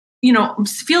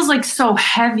 feels like so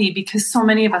heavy because so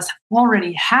many of us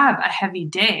already have a heavy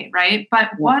day, right? But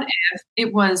what if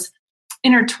it was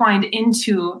intertwined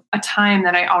into a time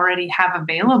that I already have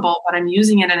available, but I'm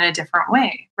using it in a different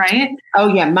way, right?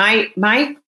 Oh yeah.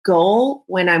 My goal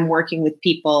when I'm working with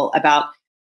people about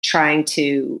trying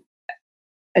to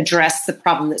address the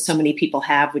problem that so many people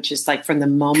have, which is like from the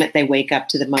moment they wake up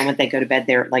to the moment they go to bed,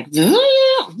 they're like in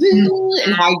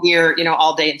high gear,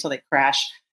 all day until they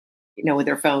crash, with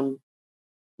their phone,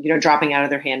 dropping out of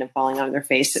their hand and falling on their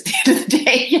face at the end of the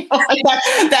day.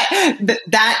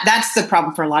 That's the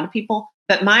problem for a lot of people.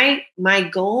 But my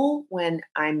goal when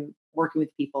I'm working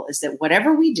with people is that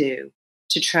whatever we do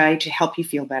to try to help you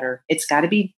feel better, it's got to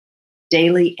be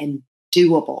daily and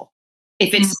doable.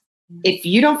 If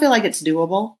you don't feel like it's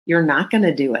doable, you're not going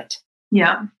to do it.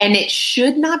 Yeah. And it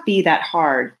should not be that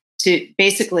hard to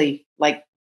basically like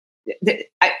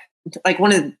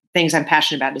one of the things I'm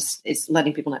passionate about is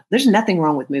letting people know there's nothing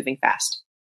wrong with moving fast.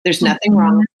 There's nothing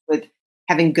wrong with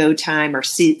having go time or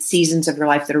seasons of your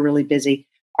life that are really busy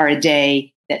or a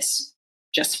day that's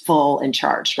just full and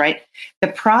charged, right? The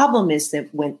problem is that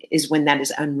when that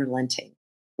is unrelenting,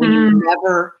 when you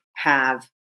never have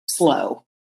slow,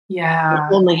 you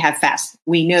only have fast.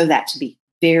 We know that to be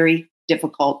very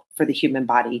difficult for the human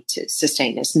body to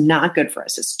sustain. It's not good for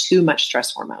us. It's too much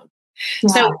stress hormone.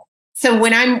 Yeah. So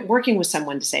when I'm working with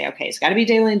someone to say, okay, it's got to be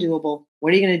daily and doable.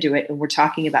 What are you going to do it? And we're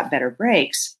talking about better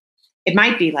breaks. It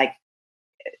might be like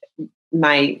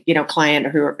my, client or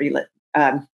whoever,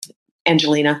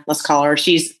 Angelina, let's call her.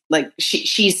 She's like,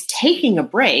 she's taking a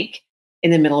break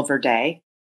in the middle of her day.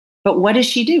 But what does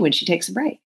she do when she takes a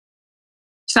break?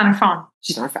 She's on her phone.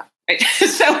 She's on her phone. Right?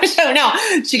 So no,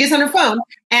 she gets on her phone,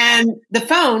 and the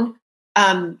phone,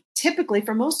 typically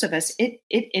for most of us, it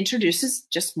introduces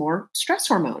just more stress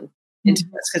hormone into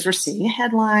us because we're seeing a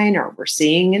headline, or we're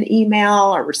seeing an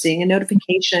email, or we're seeing a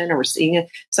notification, or we're seeing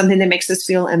something that makes us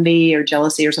feel envy or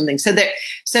jealousy or something. So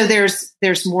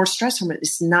there's more stress hormone.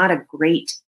 It's not a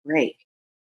great break.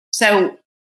 So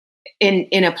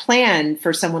in a plan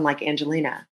for someone like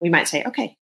Angelina, we might say,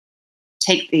 okay,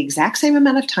 take the exact same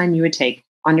amount of time you would take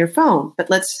on your phone, but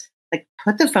let's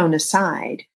put the phone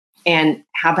aside. And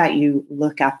how about you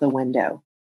look out the window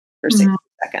for 60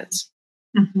 seconds?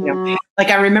 Mm-hmm.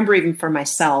 I remember even for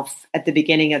myself at the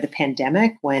beginning of the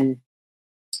pandemic when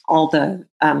all the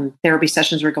therapy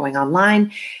sessions were going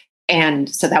online. And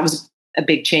so that was a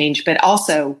big change, but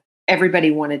also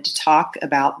everybody wanted to talk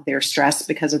about their stress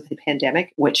because of the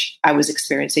pandemic, which I was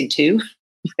experiencing too.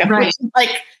 Right.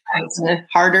 It's a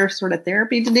harder sort of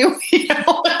therapy to do,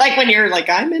 when you're like,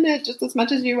 I'm in it just as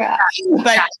much as you are.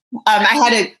 But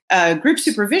I had a group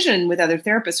supervision with other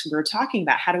therapists who were talking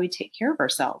about how do we take care of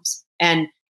ourselves. And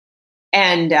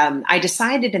I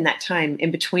decided in that time,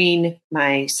 in between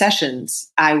my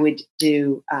sessions, I would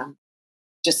do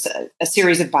just a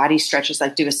series of body stretches,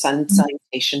 like do a sun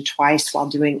salutation twice while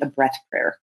doing a breath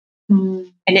prayer.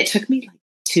 And it took me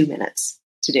 2 minutes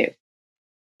to do.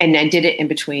 And I did it in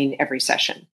between every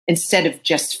session instead of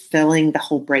just filling the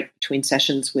whole break between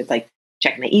sessions with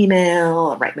check my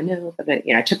email or write my note.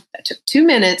 I took 2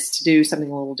 minutes to do something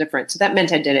a little different. So that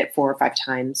meant I did it 4 or 5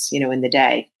 times, in the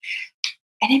day.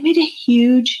 And it made a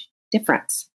huge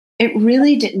difference. it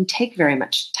really didn't take very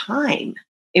much time.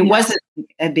 It wasn't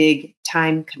a big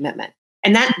time commitment.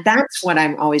 And that's what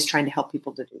I'm always trying to help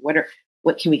people to do.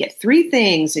 What can we get 3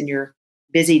 things in your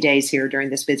busy days here during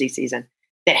this busy season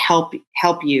that help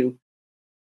you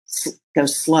go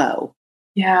slow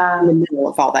in the middle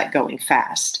of all that going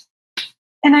fast?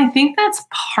 And I think that's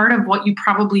part of what you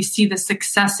probably see the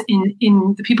success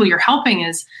in the people you're helping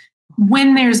is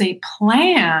when there's a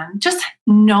plan, just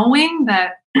knowing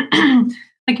that,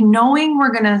 like knowing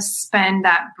we're going to spend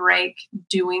that break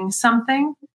doing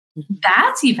something,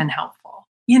 that's even helpful,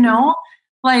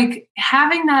 like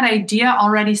having that idea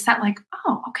already set, like,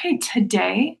 oh, okay,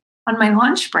 today on my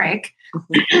lunch break or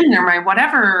my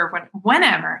whatever,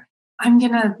 whenever, I'm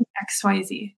going to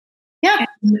XYZ. Yeah.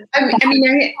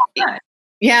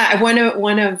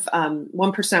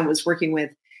 One person I was working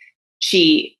with,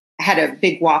 she had a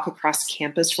big walk across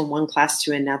campus from one class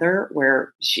to another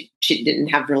where she didn't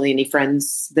have really any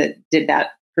friends that did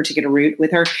that particular route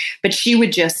with her, but she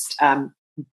would just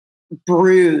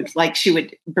brood, like she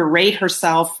would berate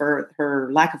herself for her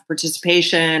lack of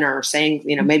participation or saying,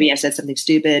 maybe I said something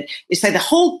stupid. You say the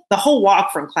whole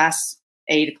walk from class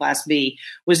A to class B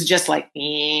was just like,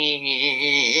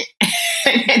 and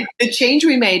the change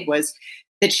we made was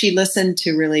that she listened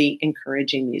to really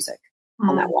encouraging music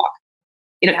on that walk.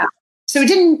 So it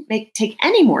didn't take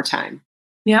any more time,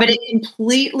 but it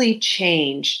completely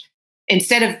changed.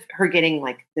 Instead of her getting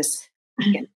like this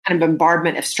kind of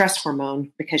bombardment of stress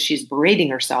hormone because she's berating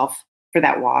herself for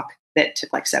that walk that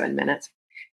took like 7 minutes,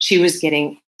 she was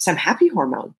getting some happy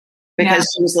hormone because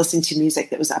she was listening to music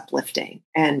that was uplifting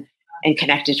and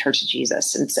connected her to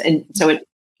Jesus. And so it,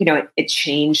 it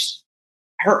changed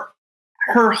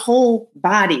her whole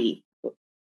body,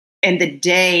 and the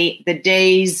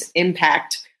day's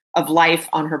impact of life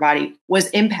on her body was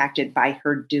impacted by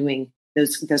her doing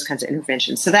those kinds of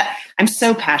interventions. So that I'm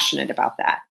so passionate about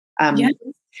that.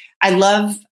 I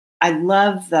love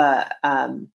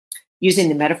the using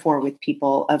the metaphor with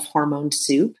people of hormone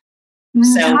soup.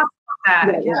 So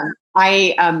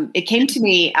it came to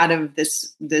me out of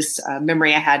this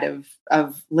memory I had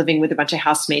of living with a bunch of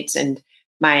housemates, and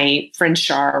my friend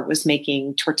Shar was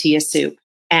making tortilla soup,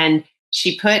 and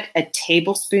she put a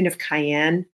tablespoon of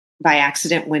cayenne by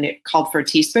accident when it called for a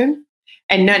teaspoon,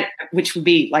 and none, which would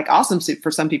be like awesome soup for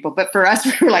some people, but for us,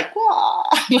 we were like, "Whoa,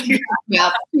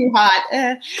 mouth too hot,"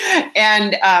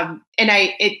 and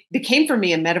it became for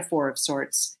me a metaphor of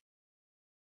sorts.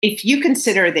 If you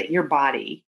consider that your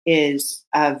body is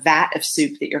a vat of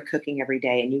soup that you're cooking every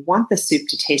day, and you want the soup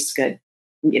to taste good,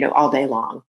 all day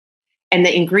long, and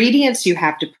the ingredients you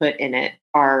have to put in it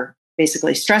are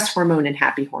basically stress hormone and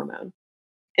happy hormone.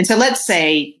 And so let's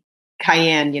say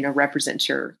cayenne, represents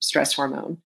your stress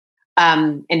hormone.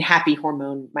 And happy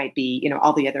hormone might be,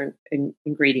 all the other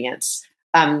ingredients.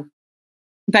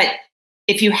 But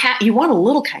if you want a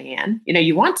little cayenne,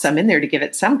 you want some in there to give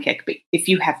it some kick. But if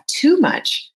you have too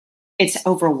much, it's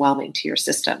overwhelming to your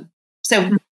system.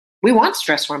 So we want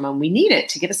stress hormone. We need it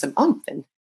to give us some oomph and,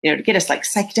 to get us like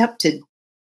psyched up to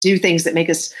do things that make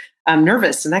us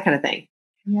nervous and that kind of thing.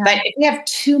 Yeah. But if we have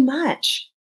too much,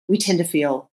 we tend to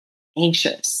feel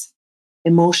anxious,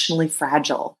 emotionally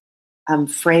fragile,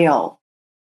 frail,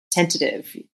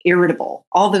 tentative, irritable.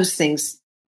 All those things,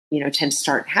 tend to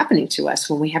start happening to us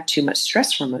when we have too much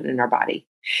stress hormone in our body.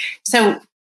 So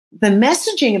the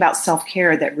messaging about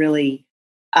self-care that really,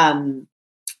 that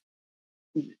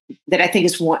I think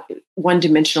is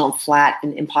one-dimensional and flat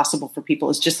and impossible for people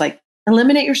is just like,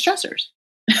 eliminate your stressors.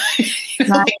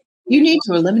 You need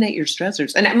to eliminate your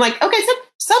stressors. And I'm like, okay, so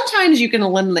sometimes you can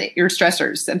eliminate your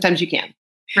stressors. Sometimes you can.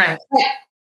 Right. But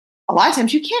a lot of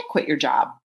times you can't quit your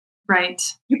job. Right.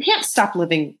 You can't stop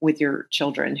living with your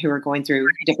children who are going through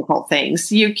difficult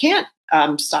things. You can't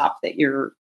stop that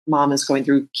your mom is going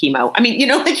through chemo. I mean, you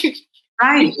can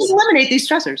eliminate these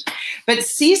stressors. But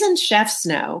seasoned chefs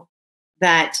know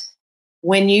that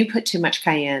when you put too much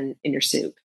cayenne in your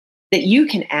soup, that you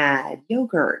can add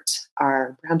yogurt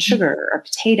or brown sugar or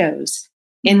potatoes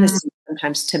in the soup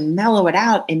sometimes to mellow it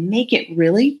out and make it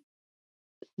really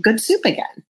good soup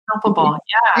again. Helpable,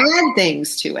 add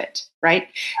things to it, right?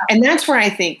 Yeah. And that's where I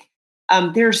think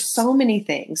there's so many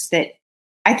things that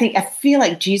I feel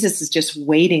like Jesus is just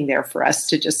waiting there for us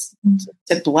to just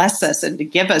to bless us and to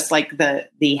give us like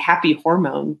the happy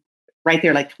hormone right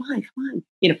there. Like, come on,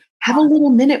 have a little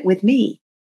minute with me.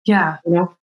 Yeah.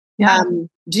 Yeah.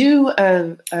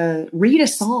 Read a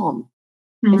psalm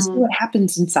and see what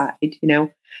happens inside,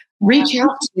 reach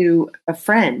out to a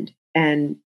friend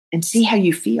and see how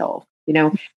you feel,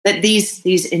 that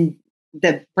these in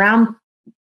the brown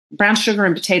sugar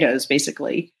and potatoes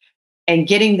basically, and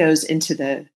getting those into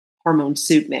the hormone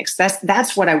soup mix.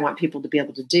 That's what I want people to be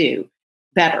able to do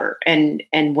better. And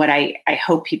what I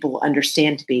hope people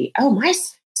understand to be, oh, my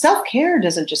self-care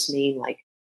doesn't just mean like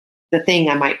the thing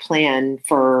I might plan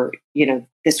for,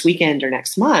 this weekend or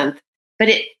next month, but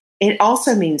it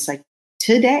also means like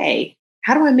today,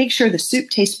 how do I make sure the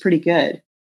soup tastes pretty good?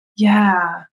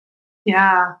 Yeah.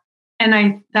 Yeah.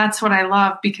 And that's what I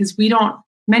love, because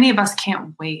many of us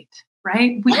can't wait,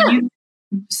 right?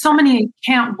 So many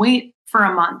can't wait for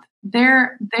a month.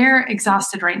 They're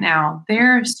exhausted right now.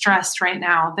 They're stressed right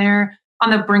now. They're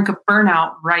on the brink of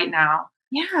burnout right now.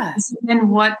 Yeah. And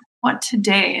what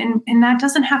today? And that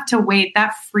doesn't have to wait.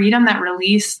 That freedom, that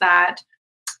release, that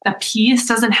the peace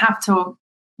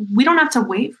we don't have to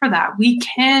wait for that. We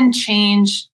can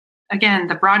change, again,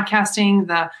 the broadcasting,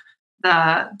 the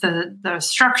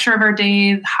structure of our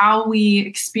day, how we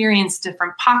experience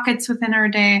different pockets within our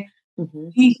day. Mm-hmm.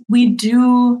 He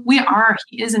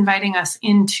is inviting us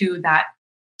into that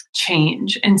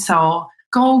change. And so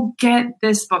go get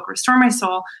this book, Restore My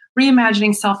Soul,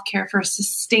 Reimagining Self-Care for a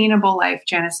Sustainable Life,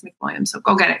 Janice McWilliams. So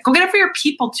go get it. Go get it for your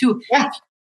people too. Yeah.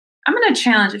 I'm going to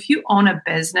challenge, if you own a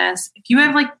business, if you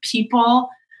have like people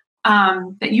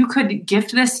that you could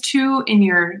gift this to in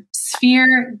your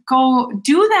sphere, go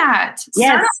do that. Yes.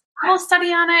 Start a Bible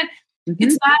study on it. Mm-hmm.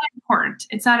 It's that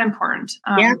important.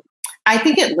 Yeah. I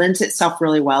think it lends itself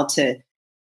really well to,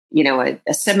 a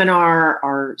seminar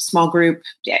or small group.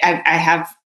 I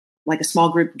have like a small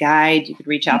group guide. You could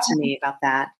reach out to me about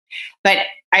that. But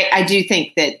I do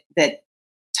think that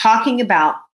talking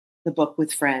about the book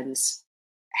with friends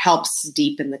helps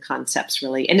deepen the concepts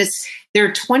really. And there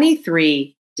are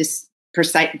 23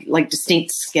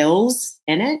 distinct skills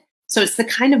in it. So it's the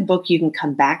kind of book you can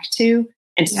come back to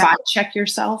and spot check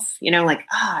yourself,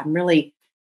 I'm really,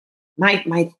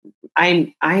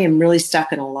 I am really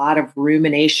stuck in a lot of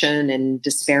rumination and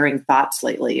despairing thoughts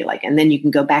lately. And then you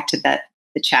can go back to the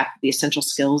essential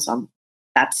skills on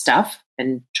that stuff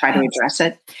and try to address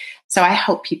it. So I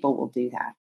hope people will do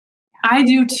that. I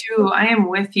do too. I am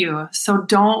with you. So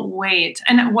don't wait.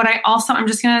 And what I'm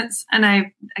just going to, and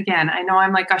I know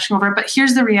I'm like gushing over it, but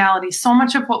here's the reality. So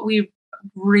much of what we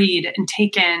read and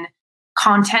take in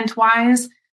content wise,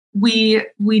 we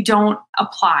don't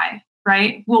apply,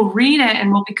 right? We'll read it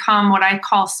and we'll become what I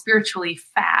call spiritually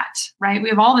fat, right? We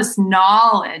have all this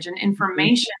knowledge and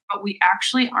information, but we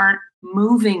actually aren't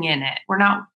moving in it. We're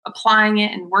not applying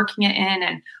it and working it in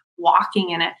and walking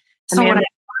in it. So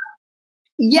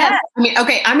yes.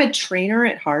 Okay. I'm a trainer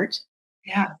at heart.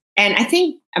 Yeah. And I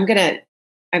think I'm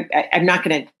not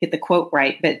going to get the quote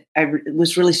right, but I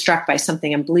was really struck by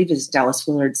something I believe is Dallas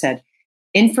Willard said,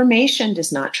 information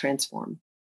does not transform.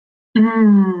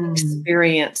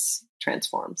 Experience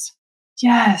transforms.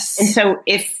 Yes. And so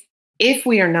if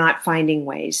we are not finding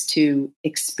ways to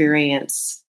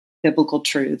experience biblical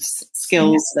truths,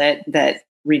 skills that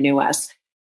renew us,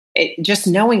 just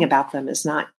knowing about them is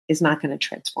not going to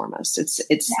transform us.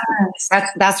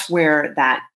 That's where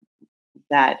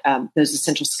those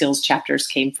essential skills chapters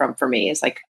came from for me. It's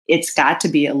like, it's got to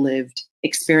be a lived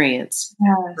experience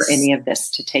for any of this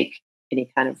to take any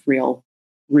kind of real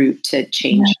root to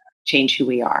change who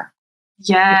we are.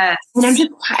 Yes. And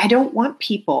I don't want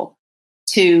people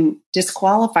to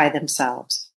disqualify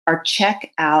themselves or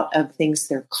check out of things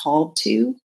they're called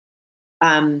to,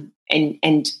 and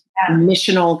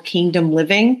missional kingdom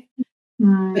living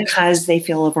because they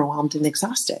feel overwhelmed and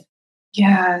exhausted.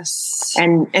 Yes.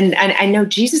 And I know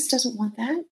Jesus doesn't want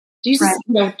that.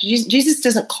 Jesus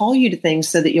doesn't call you to things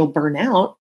so that you'll burn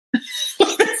out.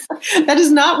 That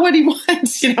is not what he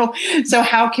wants, So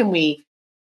how can we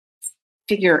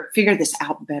figure this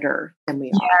out better than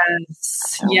we are?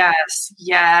 Yes.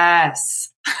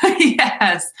 Yes.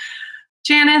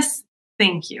 Janice,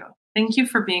 thank you. Thank you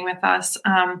for being with us.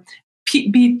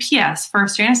 P.S.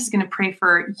 First, Janice is going to pray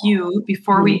for you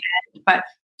before we end, but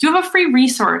you have a free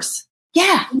resource.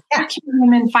 Yeah. Can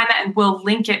women find that, and we'll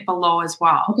link it below as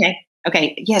well.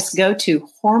 Okay. Yes. Go to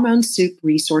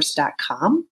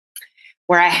hormonesoupresource.com,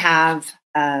 where I have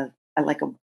a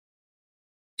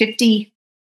 50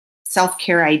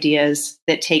 self-care ideas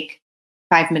that take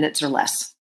 5 minutes or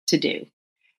less to do.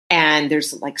 And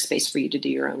there's space for you to do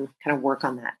your own kind of work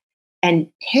on that.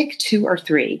 And pick 2 or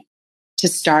 3 to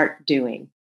start doing,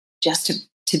 just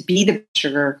to be the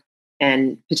sugar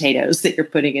and potatoes that you're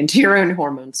putting into your own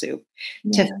hormone soup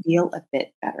to feel a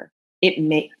bit better.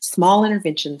 Small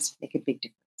interventions make a big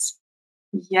difference.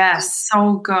 Yes.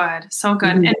 So good. So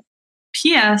good. Mm-hmm. And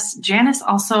P.S. Janice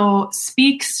also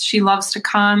speaks. She loves to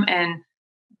come and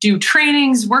do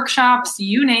trainings, workshops,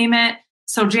 you name it.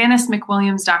 So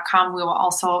JaniceMcWilliams.com, we will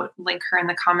also link her in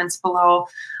the comments below.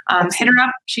 Hit her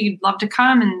up. She'd love to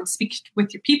come and speak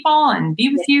with your people and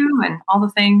be with you and all the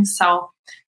things. So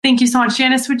thank you so much.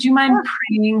 Janice, would you mind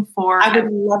praying for? I would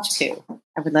love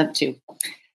to.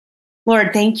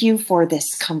 Lord, thank you for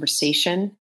this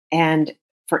conversation. And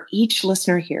for each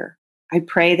listener here, I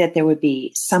pray that there would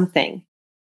be something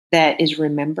that is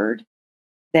remembered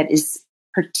that is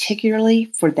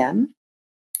particularly for them.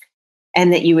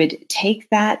 And that you would take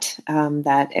that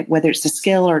whether it's a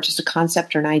skill or just a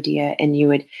concept or an idea, and you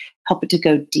would help it to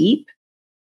go deep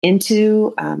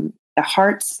into the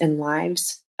hearts and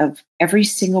lives of every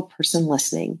single person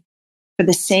listening for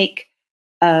the sake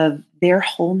of their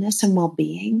wholeness and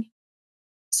well-being,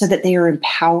 so that they are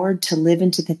empowered to live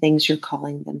into the things you're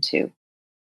calling them to.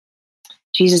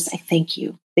 Jesus, I thank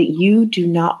you that you do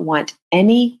not want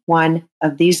any one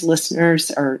of these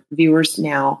listeners or viewers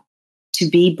now to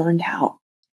be burned out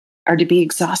or to be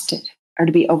exhausted or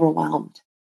to be overwhelmed.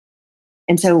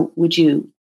 And so would you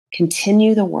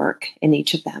continue the work in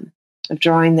each of them of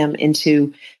drawing them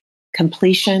into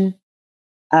completion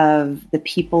of the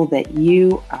people that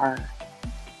you are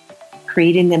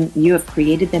creating them, you have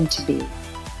created them to be,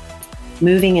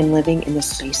 moving and living in the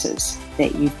spaces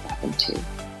that you've brought them to.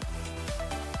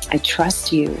 I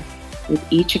trust you with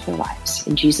each of their lives.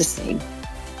 In Jesus' name,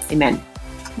 amen.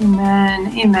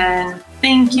 Amen. Amen.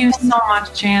 Thank you so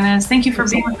much, Janice. Thank you for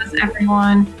being with us,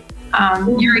 everyone.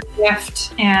 You're a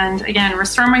gift. And again,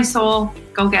 Restore My Soul.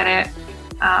 Go get it.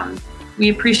 We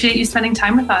appreciate you spending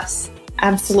time with us.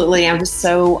 Absolutely. I was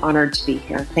so honored to be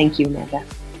here. Thank you, Amanda.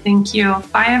 Thank you.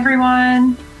 Bye,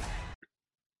 everyone.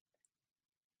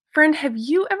 Friend, have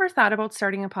you ever thought about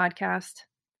starting a podcast?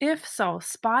 If so,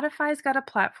 Spotify's got a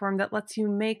platform that lets you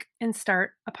make and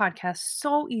start a podcast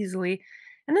so easily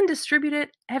and then distribute it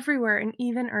everywhere and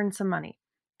even earn some money.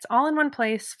 It's all in one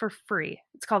place for free.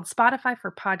 It's called Spotify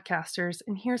for Podcasters,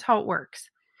 and here's how it works.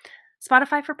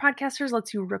 Spotify for Podcasters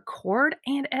lets you record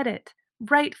and edit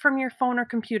right from your phone or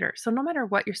computer. So no matter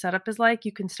what your setup is like,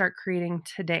 you can start creating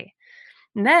today.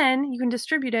 And then you can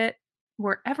distribute it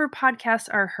wherever podcasts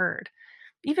are heard.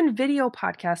 Even video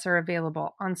podcasts are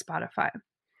available on Spotify.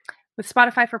 With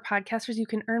Spotify for Podcasters, you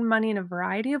can earn money in a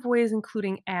variety of ways,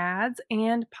 including ads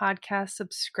and podcast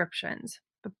subscriptions.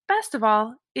 But best of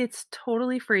all, it's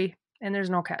totally free and there's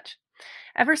no catch.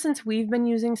 Ever since we've been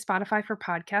using Spotify for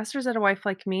Podcasters at A Wife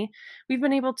Like Me, we've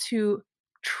been able to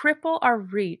triple our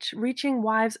reach, reaching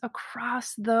wives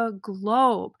across the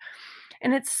globe.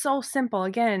 And it's so simple.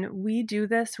 Again, we do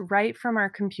this right from our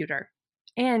computer.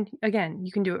 And again,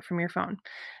 you can do it from your phone.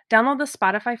 Download the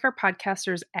Spotify for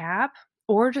Podcasters app,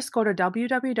 or just go to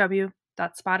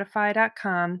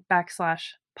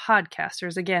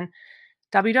www.spotify.com/podcasters. Again,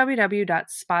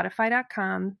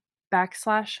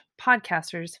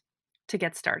 www.spotify.com/podcasters to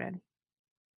get started.